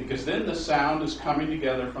 because then the sound is coming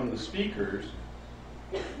together from the speakers,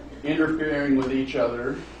 interfering with each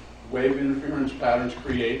other, wave interference patterns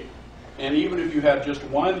create, and even if you have just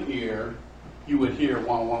one ear, you would hear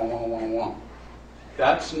wah, wah, wah, wah, wah.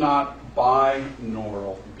 That's not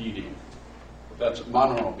binaural beating. That's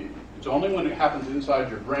monaural beating. It's only when it happens inside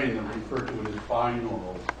your brain that we refer to it as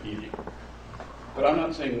binaural beating. But I'm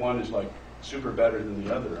not saying one is like super better than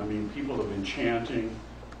the other. I mean, people have been chanting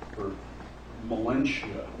for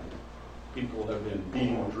millennia. People have been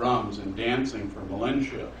beating drums and dancing for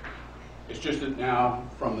millennia. It's just that now,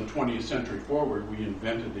 from the 20th century forward, we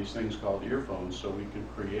invented these things called earphones so we could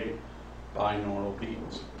create binaural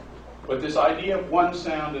beats. But this idea of one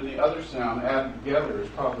sound and the other sound added together is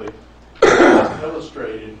probably best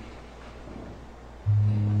illustrated.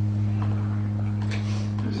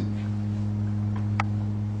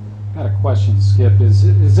 Got a question, Skip. Is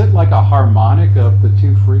it like a harmonic of the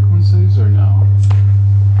two frequencies, or no?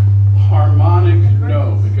 Harmonic,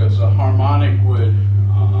 no, because a harmonic would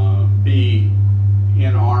be,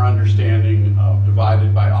 in our understanding,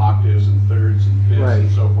 divided by octaves and thirds and fifths right,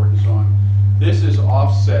 and so forth and so on. This is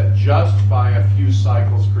offset just by a few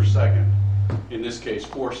cycles per second. In this case,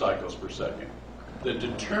 4 cycles per second. The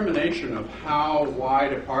determination of how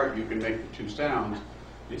wide apart you can make the two sounds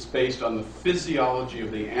is based on the physiology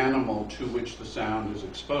of the animal to which the sound is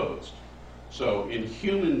exposed. So in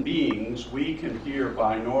human beings, we can hear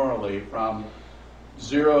binaurally from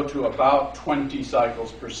 0 to about 20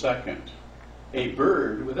 cycles per second. A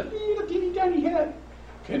bird with a little teeny tiny head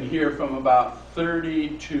can hear from about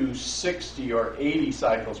 30 to 60 or 80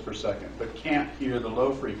 cycles per second, but can't hear the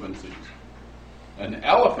low frequencies. An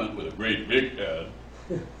elephant with a great big head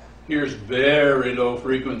hears very low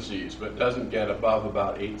frequencies, but doesn't get above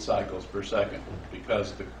about 8 cycles per second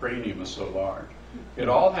because the cranium is so large. It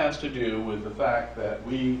all has to do with the fact that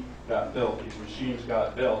we got built, these machines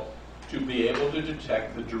got built, to be able to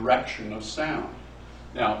detect the direction of sound.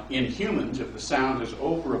 Now, in humans, if the sound is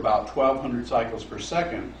over about 1,200 cycles per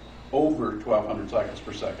second,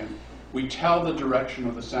 we tell the direction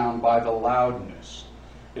of the sound by the loudness.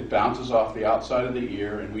 It bounces off the outside of the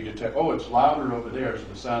ear, and we detect, oh, it's louder over there, so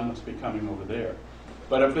the sound must be coming over there.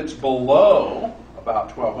 But if it's below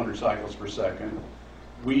about 1,200 cycles per second,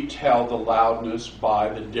 we tell the loudness by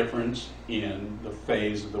the difference in the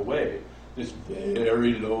phase of the wave. This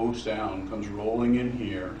very low sound comes rolling in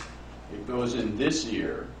here. It goes in this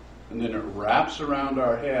ear, and then it wraps around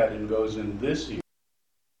our head and goes in this ear.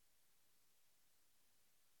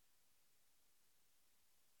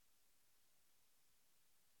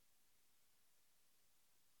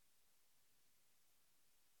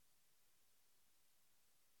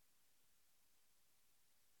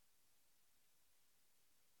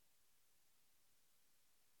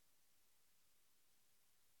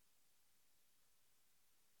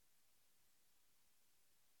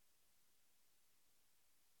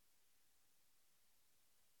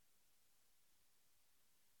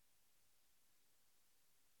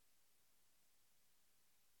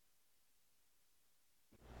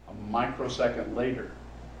 Microsecond later.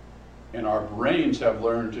 And our brains have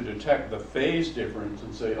learned to detect the phase difference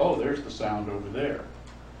and say, oh, there's the sound over there.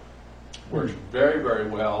 Works very, very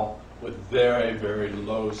well with very, very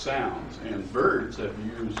low sounds. And birds have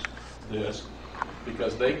used this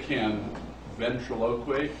because they can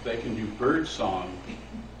ventriloquate, they can do bird song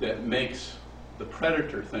that makes the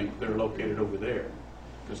predator think they're located over there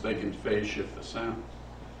because they can phase shift the sounds.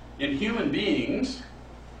 In human beings,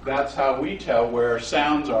 that's how we tell where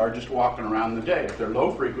sounds are just walking around the day. If they're low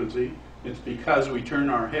frequency, it's because we turn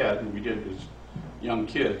our head, and we did as young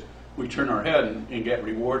kids, we turn our head and get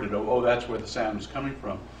rewarded. Oh, that's where the sound is coming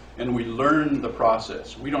from. And we learn the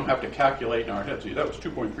process. We don't have to calculate in our head. See, that was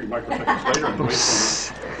 2.3 microseconds later in the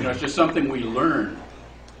waveform. It's just something we learn.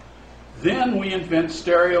 Then we invent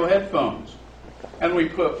stereo headphones. And we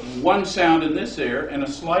put one sound in this ear and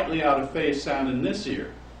a slightly out of phase sound in this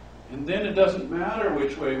ear. And then it doesn't matter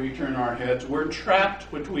which way we turn our heads, we're trapped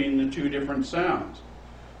between the two different sounds.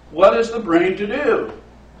 What is the brain to do?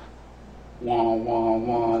 Wah, wah,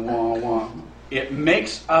 wah, wah, wah. It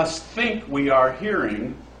makes us think we are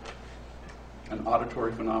hearing an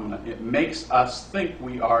auditory phenomenon. It makes us think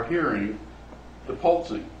we are hearing the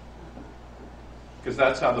pulsing. Because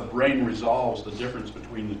that's how the brain resolves the difference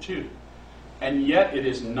between the two. And yet it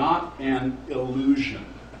is not an illusion.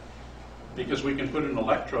 Because we can put an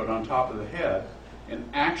electrode on top of the head and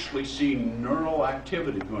actually see neural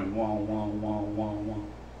activity going wah, wah, wah, wah, wah.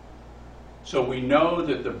 So we know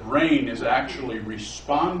that the brain is actually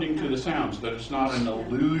responding to the sounds, that it's not an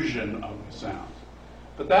illusion of the sounds.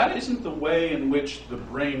 But that isn't the way in which the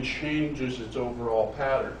brain changes its overall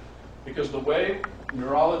pattern. Because the way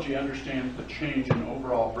neurology understands the change in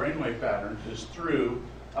overall brainwave patterns is through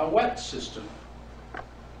a wet system.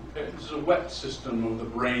 Okay, this is a wet system of the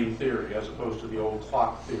brain theory as opposed to the old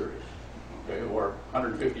clock theory. Okay, or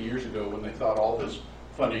 150 years ago when they thought all this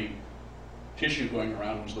funny tissue going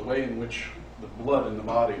around was the way in which the blood in the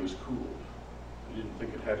body was cooled. They didn't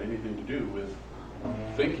think it had anything to do with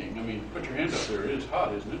thinking. I mean, put your hand up there, it is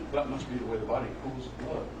hot, isn't it? That must be the way the body cools the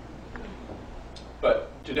blood.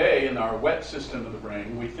 But today, in our wet system of the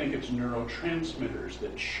brain, we think it's neurotransmitters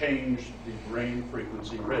that change the brain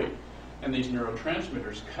frequency rate. And these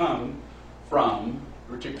neurotransmitters come from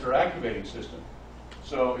the reticular activating system.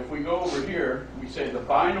 So if we go over here, we say the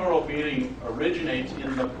binaural beating originates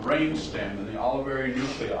in the brainstem, in the olivary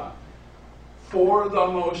nuclei. For the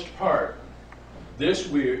most part, this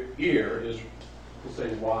ear is, we'll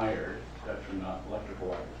say, wired. It's actually not electrical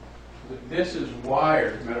wired. This is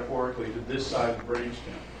wired, metaphorically, to this side of the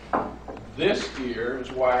brainstem. This ear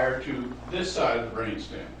is wired to this side of the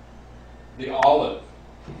brainstem, the olive.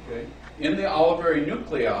 Okay? In the olivary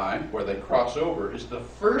nuclei, where they cross over, is the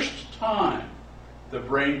first time the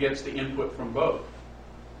brain gets the input from both.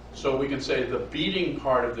 So we can say the beating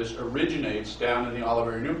part of this originates down in the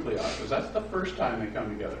olivary nuclei, because that's the first time they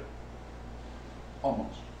come together.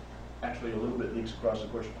 Almost. Actually, a little bit leaks across the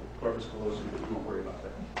corpus callosum, but we won't worry about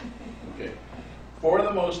that. Okay. For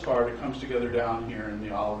the most part, it comes together down here in the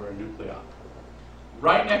olivary nuclei.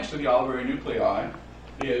 Right next to the olivary nuclei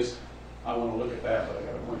is, I want to look at that, but I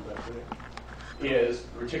got to point that there, is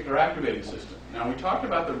the reticular activating system. Now, we talked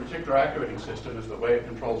about the reticular activating system as the way it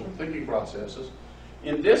controls our thinking processes.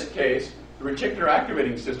 In this case, The reticular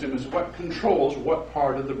activating system is what controls what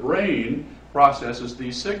part of the brain processes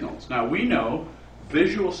these signals. Now we know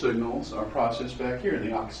visual signals are processed back here in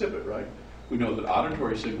the occiput, right? We know that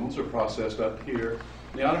auditory signals are processed up here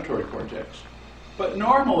in the auditory cortex. But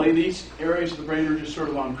normally these areas of the brain are just sort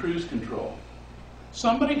of on cruise control.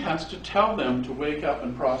 Somebody has to tell them to wake up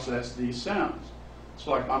and process these sounds. It's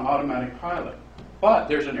like on automatic pilot. But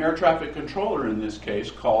there's an air traffic controller in this case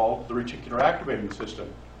called the reticular activating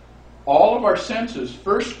system. All of our senses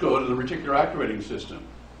first go to the reticular activating system,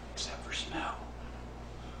 except for smell.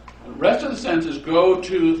 The rest of the senses go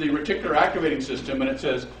to the reticular activating system, and it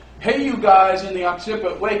says, hey, you guys in the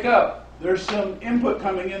occiput, wake up. There's some input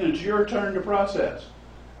coming in, and it's your turn to process.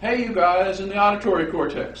 Hey, you guys in the auditory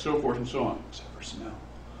cortex, so forth and so on, except for smell.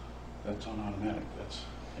 That's on automatic. That's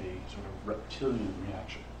a sort of reptilian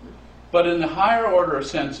reaction. But in the higher order of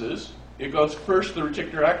senses, it goes first to the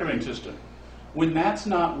reticular activating system. When that's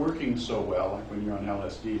not working so well, like when you're on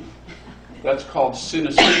LSD, that's called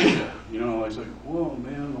synesthesia. You know, it's like, whoa,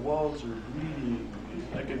 man, the walls are breathing.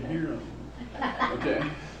 I can hear them. Okay?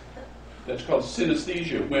 That's called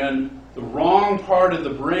synesthesia, when the wrong part of the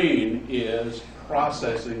brain is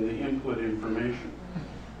processing the input information.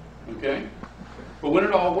 Okay? But when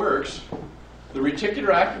it all works, the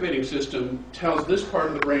reticular activating system tells this part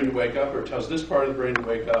of the brain to wake up, or tells this part of the brain to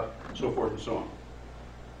wake up, so forth and so on.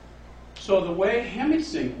 So the way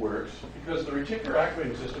hemisync works, because the reticular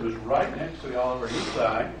activating system is right next to the Oliver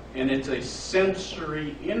nuclei, and it's a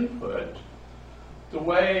sensory input, the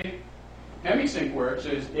way hemisync works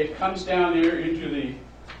is it comes down here into the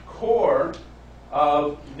core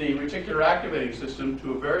of the reticular activating system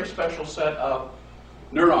to a very special set of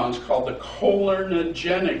neurons called the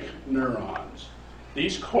cholinergic neurons.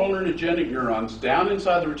 These cholinergic neurons down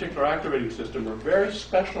inside the reticular activating system are a very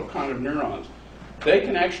special kind of neurons. They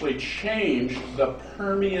can actually change the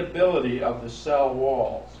permeability of the cell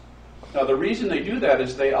walls. Now the reason they do that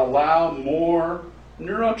is they allow more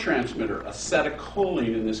neurotransmitter,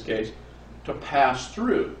 acetylcholine in this case, to pass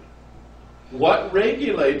through. What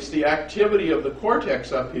regulates the activity of the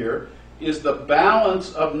cortex up here is the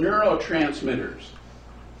balance of neurotransmitters.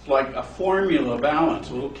 It's like a formula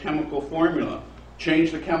balance, a little chemical formula.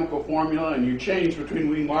 Change the chemical formula and you change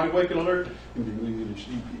between being wide awake and alert and being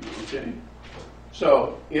sleepy, okay?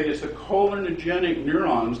 So it is the cholinergic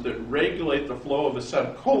neurons that regulate the flow of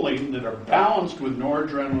acetylcholine that are balanced with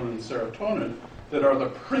noradrenaline and serotonin that are the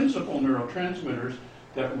principal neurotransmitters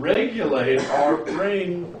that regulate our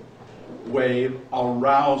brain wave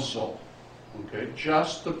arousal. Okay,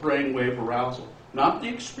 just the brain wave arousal. Not the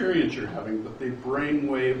experience you're having, but the brain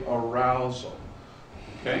wave arousal.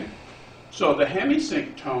 Okay? So the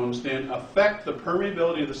hemisync tones then affect the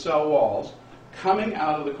permeability of the cell walls. Coming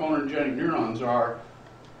out of the cholinergic neurons are,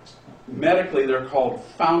 medically they're called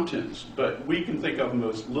fountains, but we can think of them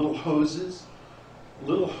as little hoses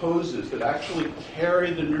that actually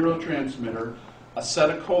carry the neurotransmitter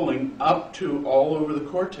acetylcholine up to all over the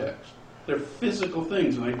cortex. They're physical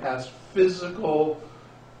things, and they pass physical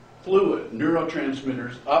fluid,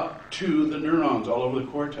 neurotransmitters, up to the neurons all over the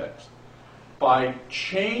cortex. By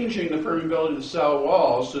changing the permeability of the cell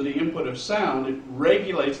walls to the input of sound, it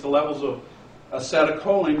regulates the levels of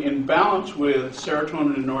acetylcholine in balance with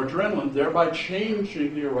serotonin and noradrenaline, thereby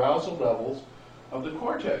changing the arousal levels of the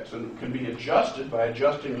cortex. And it can be adjusted by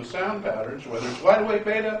adjusting the sound patterns, whether it's wide awake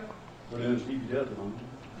beta or it's sleepy delta.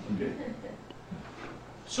 Okay.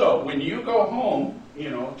 So when you go home,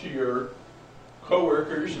 to your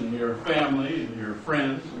coworkers and your family and your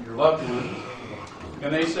friends and your loved ones,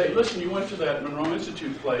 and they say, listen, you went to that Monroe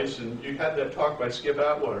Institute place and you had that talk by Skip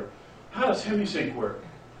Atwater. How does hemisync work?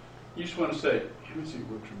 You just want to say, hemisync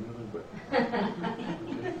works really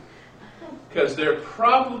well. Because they're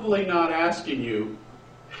probably not asking you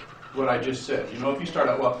what I just said. If you start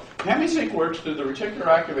out, well, hemisync works through the reticular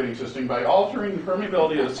activating system by altering the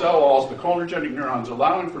permeability of the cell walls, the cholinergic neurons,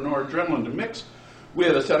 allowing for noradrenaline to mix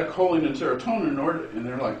with acetylcholine and serotonin, and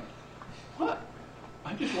they're like, what?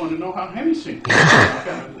 I just want to know how hemisync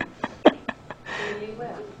works. Really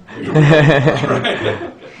well.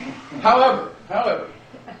 However,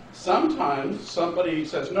 sometimes somebody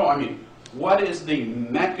says, no, what is the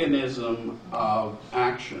mechanism of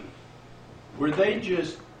action? Were they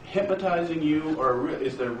just hypnotizing you, or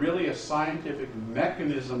is there really a scientific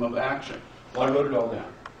mechanism of action? Well, I wrote it all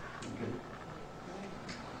down.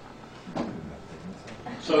 Okay.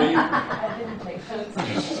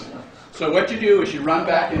 So what you do is you run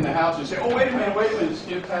back in the house and say, oh, wait a minute,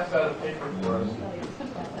 Skip passed out a paper for us.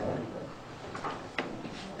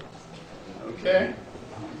 Okay?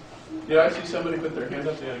 Yeah, I see somebody put their hand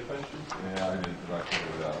up. They had a question. Yeah, I did, but I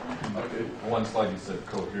figured it out. Okay. One slide you said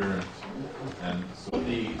coherence, and so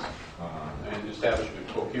These and establishment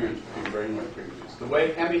of coherence between brainwave frequencies. The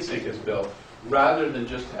way HemiSync is built, rather than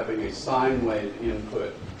just having a sine wave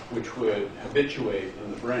input, which would habituate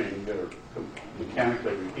in the brain, get a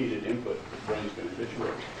mechanically repeated input the brain's going to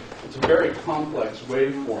habituate. It's a very complex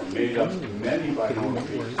waveform made up of many binaural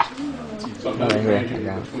beats, sometimes ranging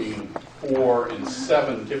between 4 and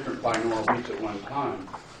 7 different binaural beats at one time,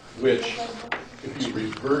 which, if you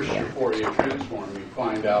reverse your Fourier transform, you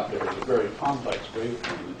find out there is a very complex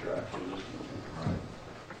waveform that you're actually listening to.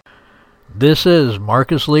 This is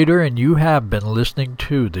Marcus Leader, and you have been listening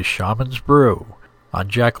to The Shaman's Brew on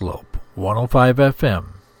Jackalope 105 FM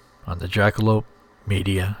on the Jackalope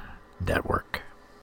Media Network.